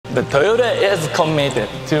The Toyota is committed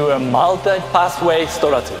to a multi-pathway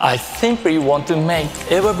strategy. I simply want to make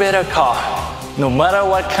ever better car, no matter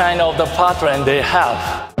what kind of the powertrain they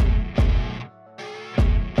have.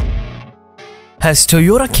 Has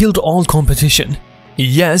Toyota killed all competition?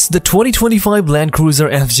 Yes, the 2025 Land Cruiser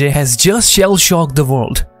FJ has just shell-shocked the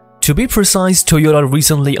world. To be precise, Toyota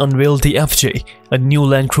recently unveiled the FJ, a new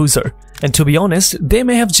Land Cruiser, and to be honest, they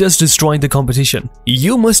may have just destroyed the competition.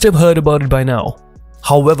 You must have heard about it by now.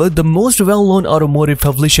 However, the most well-known automotive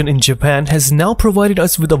publication in Japan has now provided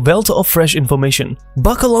us with a wealth of fresh information.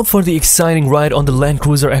 Buckle up for the exciting ride on the Land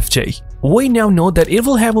Cruiser FJ. We now know that it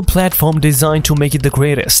will have a platform designed to make it the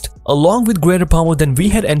greatest, along with greater power than we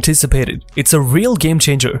had anticipated. It's a real game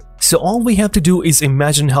changer, so all we have to do is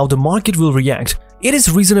imagine how the market will react. It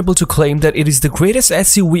is reasonable to claim that it is the greatest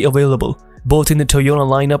SUV available, both in the Toyota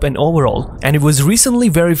lineup and overall, and it was recently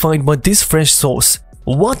verified by this fresh source.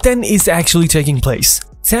 What then is actually taking place?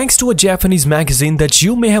 Thanks to a Japanese magazine that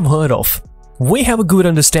you may have heard of, we have a good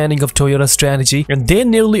understanding of Toyota's strategy, and they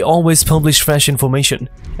nearly always publish fresh information,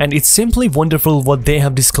 and it's simply wonderful what they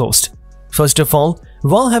have disclosed. First of all,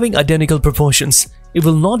 while having identical proportions, it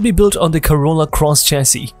will not be built on the Corolla Cross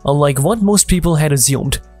chassis, unlike what most people had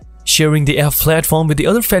assumed. Sharing the F platform with the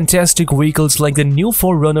other fantastic vehicles like the new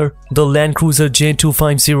 4Runner, the Land Cruiser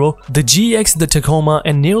J250, the GX, the Tacoma,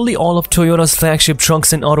 and nearly all of Toyota's flagship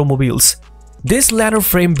trucks and automobiles. This latter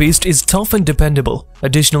frame beast is tough and dependable.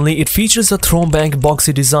 Additionally, it features a throwback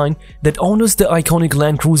boxy design that honors the iconic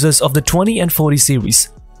Land Cruisers of the 20 and 40 series.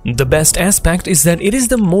 The best aspect is that it is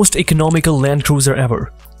the most economical Land Cruiser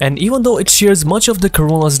ever, and even though it shares much of the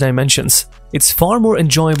Corolla's dimensions, it's far more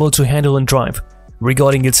enjoyable to handle and drive.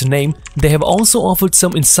 Regarding its name, they have also offered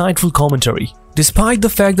some insightful commentary, despite the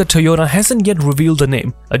fact that Toyota hasn't yet revealed the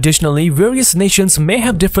name. Additionally, various nations may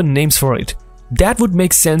have different names for it. That would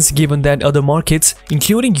make sense given that other markets,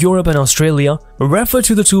 including Europe and Australia, refer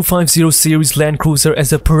to the 250 series Land Cruiser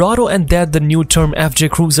as a Parado, and that the new term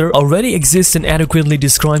FJ Cruiser already exists and adequately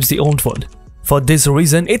describes the old one. For this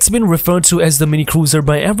reason, it's been referred to as the Mini Cruiser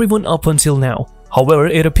by everyone up until now. However,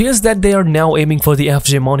 it appears that they are now aiming for the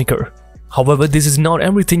FJ moniker. However, this is not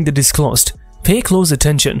everything they disclosed. Pay close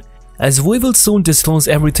attention, as we will soon disclose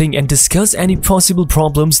everything and discuss any possible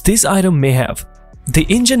problems this item may have. The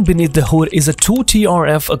engine beneath the hood is a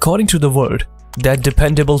 2TRF according to the word. That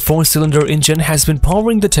dependable 4-cylinder engine has been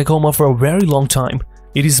powering the Tacoma for a very long time.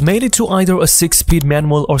 It is mated to either a 6-speed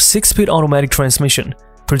manual or 6-speed automatic transmission,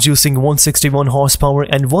 producing 161 horsepower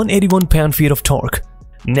and 181 pound-feet of torque.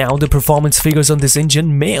 Now, the performance figures on this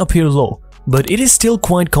engine may appear low, but it is still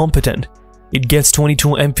quite competent. It gets 22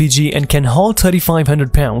 mpg and can haul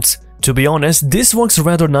 3,500 pounds. To be honest, this works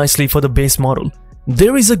rather nicely for the base model.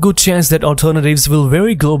 There is a good chance that alternatives will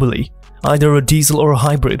vary globally, either a diesel or a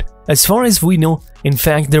hybrid. As far as we know, in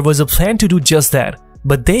fact, there was a plan to do just that,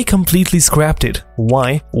 but they completely scrapped it.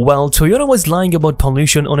 Why? Well, Toyota was lying about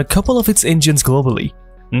pollution on a couple of its engines globally.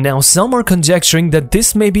 Now, some are conjecturing that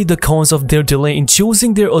this may be the cause of their delay in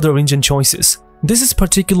choosing their other engine choices. This is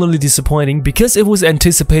particularly disappointing because it was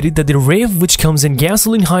anticipated that the Rave, which comes in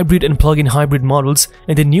gasoline hybrid and plug-in hybrid models,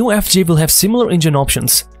 and the new FJ will have similar engine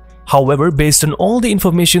options. However, based on all the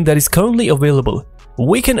information that is currently available,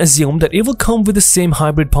 we can assume that it will come with the same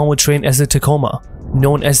hybrid powertrain as the Tacoma,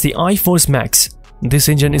 known as the iForce Max. This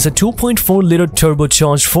engine is a 2.4-liter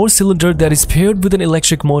turbocharged 4-cylinder that is paired with an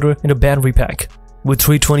electric motor and a battery pack. With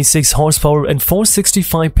 326 horsepower and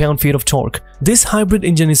 465 pound-feet of torque, this hybrid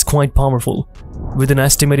engine is quite powerful. With an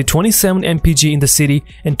estimated 27 mpg in the city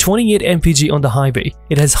and 28 mpg on the highway,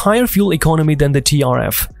 it has higher fuel economy than the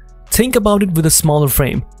TRF. Think about it with a smaller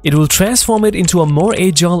frame. It will transform it into a more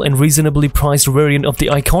agile and reasonably priced variant of the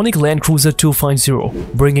iconic Land Cruiser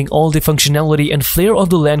 250, bringing all the functionality and flair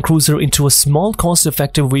of the Land Cruiser into a small,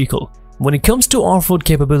 cost-effective vehicle. When it comes to off-road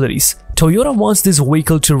capabilities, Toyota wants this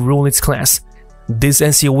vehicle to rule its class. This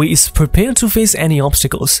SUV is prepared to face any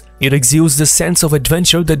obstacles. It exudes the sense of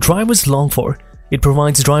adventure that drivers long for. It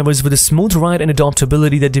provides drivers with a smooth ride and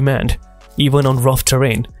adaptability they demand, even on rough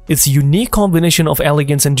terrain. Its unique combination of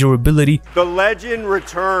elegance and durability. The legend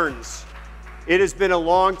returns. It has been a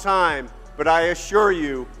long time, but I assure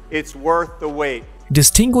you, it's worth the wait.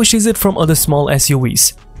 Distinguishes it from other small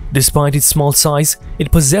SUVs. Despite its small size,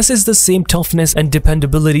 it possesses the same toughness and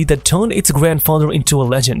dependability that turned its grandfather into a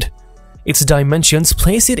legend. Its dimensions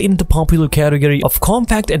place it in the popular category of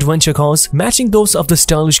compact adventure cars, matching those of the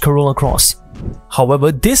stylish Corolla Cross.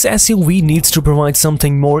 However, this SUV needs to provide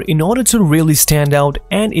something more in order to really stand out,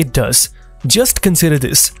 and it does. Just consider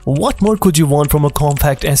this. What more could you want from a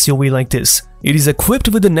compact SUV like this? It is equipped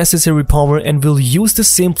with the necessary power and will use the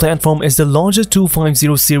same platform as the larger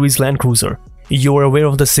 250 series Land Cruiser. you are aware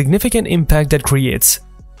of the significant impact that creates.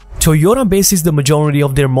 Toyota bases the majority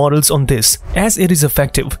of their models on this, as it is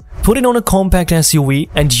effective. Put it on a compact SUV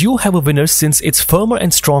and you have a winner since it's firmer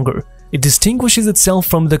and stronger. It distinguishes itself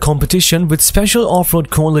from the competition with special off-road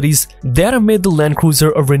qualities that have made the Land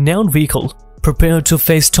Cruiser a renowned vehicle, prepared to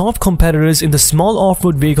face top competitors in the small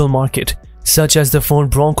off-road vehicle market, such as the Ford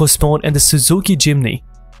Bronco Sport and the Suzuki Jimny.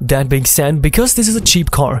 That being said, because this is a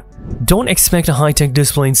cheap car, don't expect a high-tech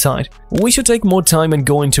display inside. We should take more time and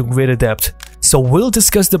go into greater depth, so we'll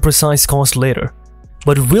discuss the precise cost later.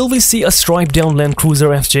 But will we see a stripped-down Land Cruiser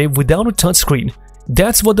FJ without a touchscreen?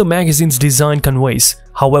 That's what the magazine's design conveys.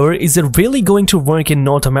 However, is it really going to work in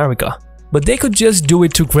North America? But they could just do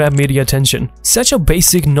it to grab media attention. Such a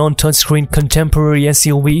basic non-touchscreen contemporary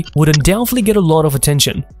SUV would undoubtedly get a lot of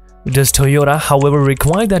attention. Does Toyota, however,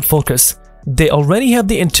 require that focus? They already have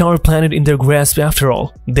the entire planet in their grasp after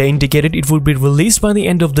all. They indicated it would be released by the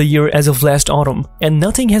end of the year as of last autumn, and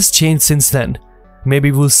nothing has changed since then.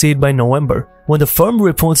 Maybe we'll see it by November, when the firm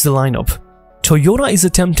reports the lineup. Toyota is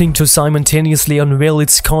attempting to simultaneously unveil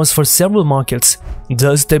its cars for several markets,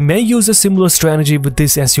 thus they may use a similar strategy with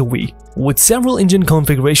this SUV, with several engine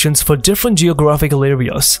configurations for different geographical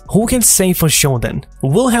areas. Who can say for sure then?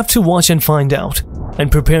 We'll have to watch and find out.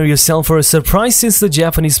 And prepare yourself for a surprise since the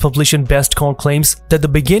Japanese publisher Best Car claims that the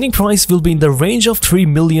beginning price will be in the range of 3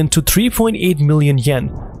 million to 3.8 million yen,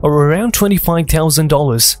 or around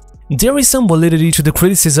 $25,000. There is some validity to the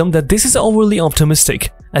criticism that this is overly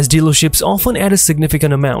optimistic, as dealerships often add a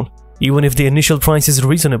significant amount, even if the initial price is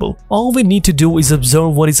reasonable. All we need to do is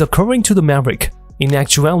observe what is occurring to the Maverick. In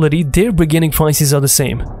actuality, their beginning prices are the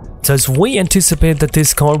same. Thus, we anticipate that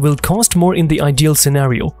this car will cost more in the ideal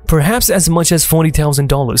scenario, perhaps as much as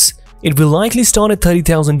 $40,000. It will likely start at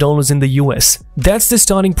 $30,000 in the US. That's the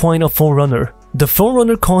starting point of 4Runner. The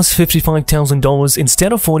 4Runner costs $55,000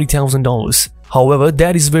 instead of $40,000. However,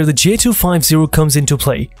 that is where the J250 comes into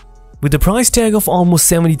play, with the price tag of almost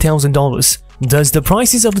 $70,000. Thus, the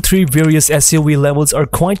prices of the three various SUV levels are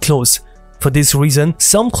quite close. For this reason,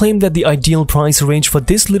 some claim that the ideal price range for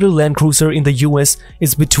this little Land Cruiser in the US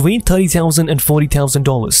is between $30,000 and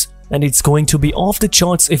 $40,000, and it's going to be off the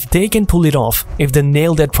charts if they can pull it off, if they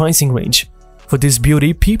nail that pricing range. For this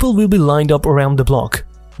beauty, people will be lined up around the block.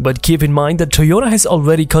 But keep in mind that Toyota has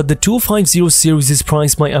already cut the 250 series'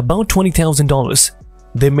 price by about $20,000.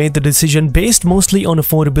 They made the decision based mostly on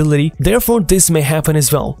affordability, therefore this may happen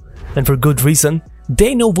as well. And for good reason,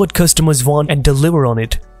 they know what customers want and deliver on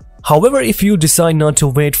it. However, if you decide not to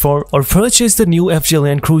wait for or purchase the new FJ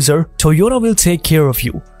Land Cruiser, Toyota will take care of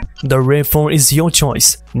you. The RAV4 is your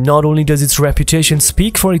choice. Not only does its reputation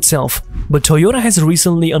speak for itself, but Toyota has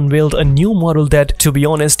recently unveiled a new model that, to be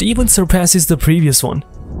honest, even surpasses the previous one.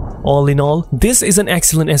 All in all, this is an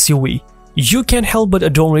excellent SUV. You can't help but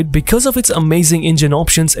adore it because of its amazing engine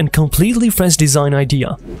options and completely fresh design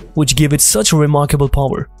idea, which give it such remarkable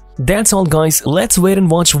power. That's all guys, let's wait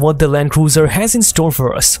and watch what the Land Cruiser has in store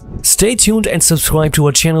for us. Stay tuned and subscribe to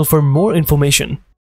our channel for more information.